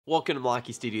Welcome to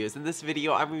MalakyStudios. In this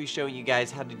video, I'm going to be showing you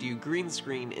guys how to do green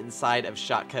screen inside of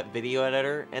Shotcut Video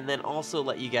Editor, and then also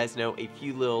let you guys know a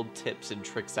few little tips and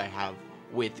tricks I have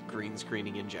with green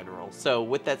screening in general. So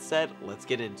with that said, let's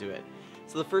get into it.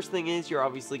 So the first thing is you're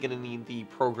obviously going to need the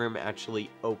program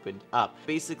actually opened up.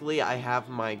 Basically, I have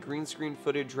my green screen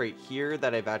footage right here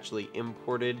that I've actually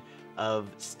imported of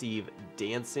Steve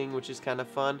dancing, which is kind of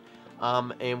fun.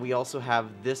 And we also have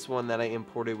this one that I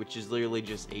imported, which is literally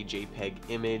just a JPEG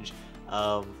image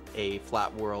of a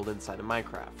flat world inside of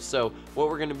Minecraft. So what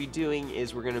we're going to be doing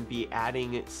is we're going to be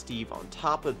adding Steve on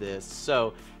top of this.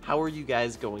 So how are you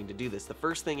guys going to do this? The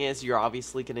first thing is you're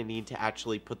obviously going to need to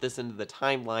actually put this into the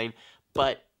timeline,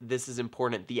 but this is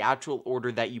important, the actual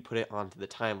order that you put it onto the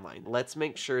timeline. Let's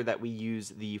make sure that we use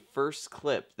the first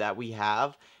clip that we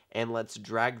have, and let's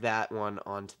drag that one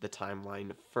onto the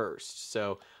timeline first.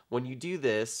 So when you do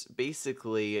this,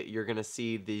 basically you're going to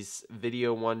see this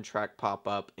video 1 track pop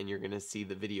up, and you're going to see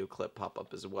the video clip pop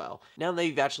up as well. Now that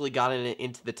you've actually gotten it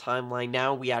into the timeline,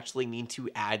 now we actually need to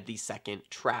add the second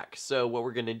track. So what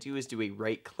we're going to do is do a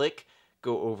right click,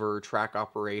 go over track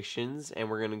operations, and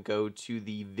we're going to go to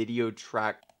the video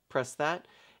track, press that,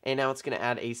 and now it's going to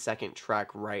add a second track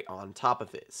right on top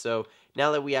of it. So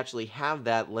now that we actually have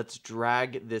that, let's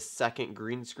drag this second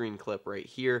green screen clip right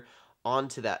here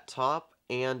onto that top.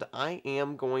 And I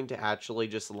am going to actually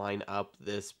just line up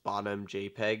this bottom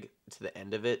JPEG to the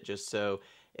end of it just so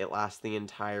it lasts the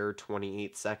entire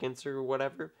 28 seconds or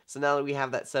whatever. So now that we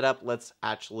have that set up, let's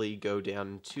actually go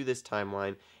down to this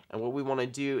timeline. And what we want to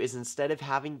do is, instead of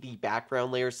having the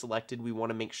background layer selected, we want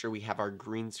to make sure we have our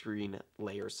green screen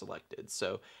layer selected.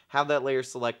 So have that layer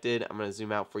selected. I'm going to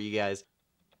zoom out for you guys.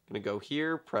 I'm going to go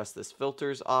here, press this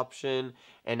filters option.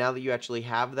 And now that you actually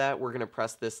have that, we're going to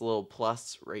press this little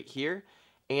plus right here.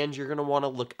 And you're going to want to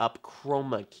look up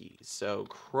Chroma Key. So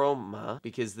Chroma,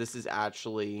 because this is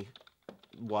actually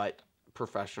what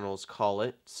professionals call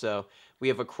it. So we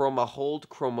have a Chroma Hold,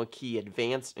 Chroma Key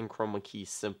Advanced, and Chroma Key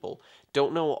Simple.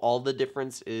 Don't know all the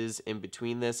difference is in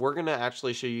between this. We're going to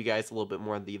actually show you guys a little bit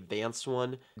more of the advanced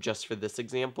one just for this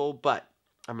example. But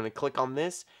I'm going to click on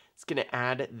this. It's going to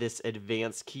add this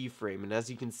advanced keyframe, and as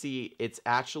you can see, it's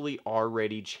actually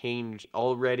already changed.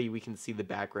 Already we can see the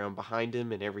background behind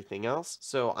him and everything else.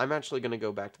 So I'm actually going to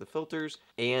go back to the filters,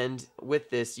 and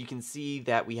with this you can see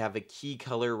that we have a key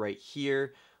color right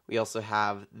here. We also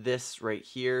have this right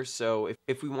here. So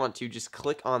if we want to, just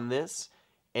click on this,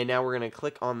 and now we're going to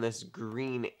click on this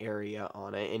green area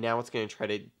on it, and now it's going to try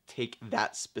to take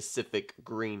that specific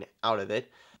green out of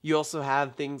it. You also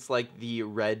have things like the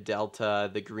red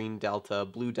delta, the green delta,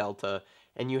 blue delta,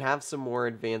 and you have some more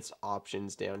advanced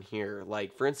options down here.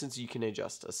 Like, for instance, you can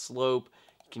adjust a slope,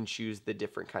 you can choose the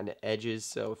different kind of edges,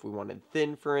 so if we wanted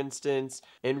thin, for instance.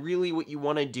 And really what you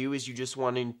want to do is you just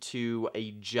want to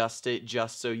adjust it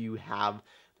just so you have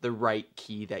the right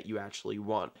key that you actually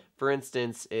want. For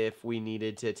instance, if we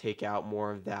needed to take out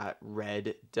more of that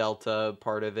red delta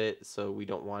part of it, so we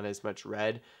don't want as much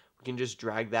red, we can just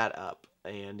drag that up.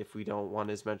 And if we don't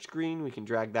want as much green, we can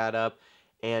drag that up.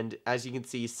 And as you can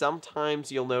see,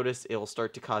 sometimes you'll notice it'll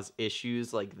start to cause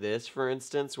issues like this, for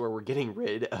instance, where we're getting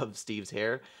rid of Steve's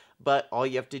hair. But all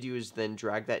you have to do is then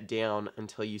drag that down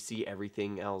until you see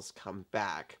everything else come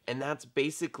back. And that's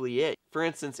basically it. For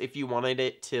instance, if you wanted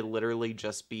it to literally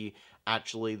just be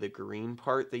actually the green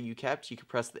part that you kept, you could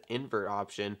press the invert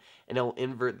option and it'll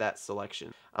invert that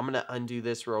selection. I'm going to undo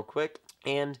this real quick,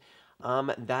 and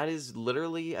that is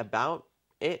literally about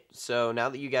it. So now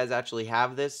that you guys actually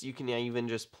have this, you can even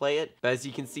just play it. But as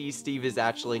you can see, Steve is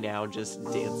actually now just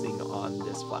dancing on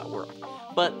this flat world.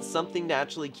 But something to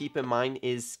actually keep in mind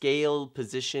is scale,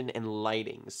 position, and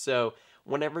lighting. So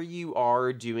whenever you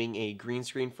are doing a green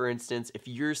screen, for instance, if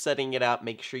you're setting it up,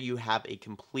 make sure you have a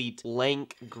complete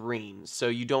blank green. So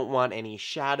you don't want any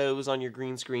shadows on your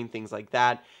green screen, things like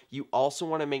that. You also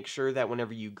want to make sure that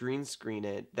whenever you green screen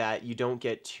it, that you don't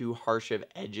get too harsh of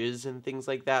edges and things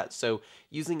like that. So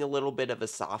using a little bit of a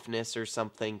softness or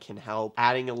something can help.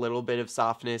 Adding a little bit of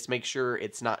softness, make sure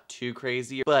it's not too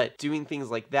crazy. But doing things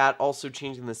like that, also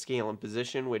changing the scale and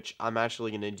position, which I'm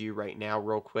actually going to do right now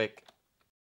real quick.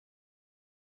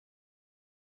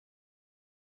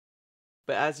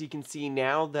 But as you can see,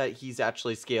 now that he's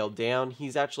actually scaled down,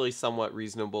 he's actually somewhat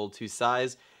reasonable to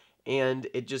size, and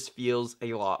it just feels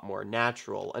a lot more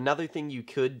natural. Another thing you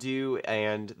could do,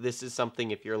 and this is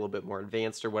something if you're a little bit more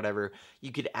advanced or whatever,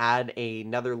 you could add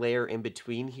another layer in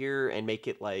between here and make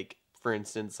it, like, for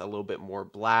instance, a little bit more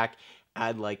black.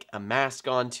 Add like a mask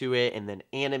onto it and then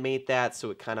animate that so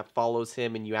it kind of follows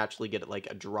him and you actually get like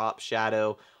a drop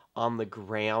shadow on the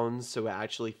ground so it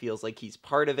actually feels like he's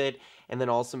part of it, and then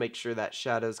also make sure that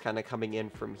shadow's kind of coming in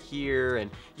from here.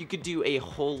 And you could do a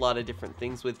whole lot of different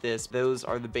things with this. Those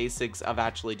are the basics of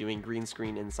actually doing green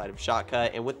screen inside of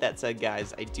Shotcut. And with that said,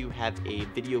 guys, I do have a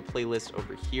video playlist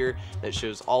over here that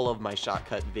shows all of my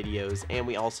Shotcut videos, and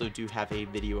we also do have a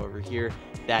video over here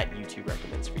that YouTube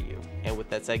recommends for you. And with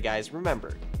that said, guys,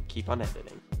 remember, keep on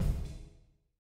editing.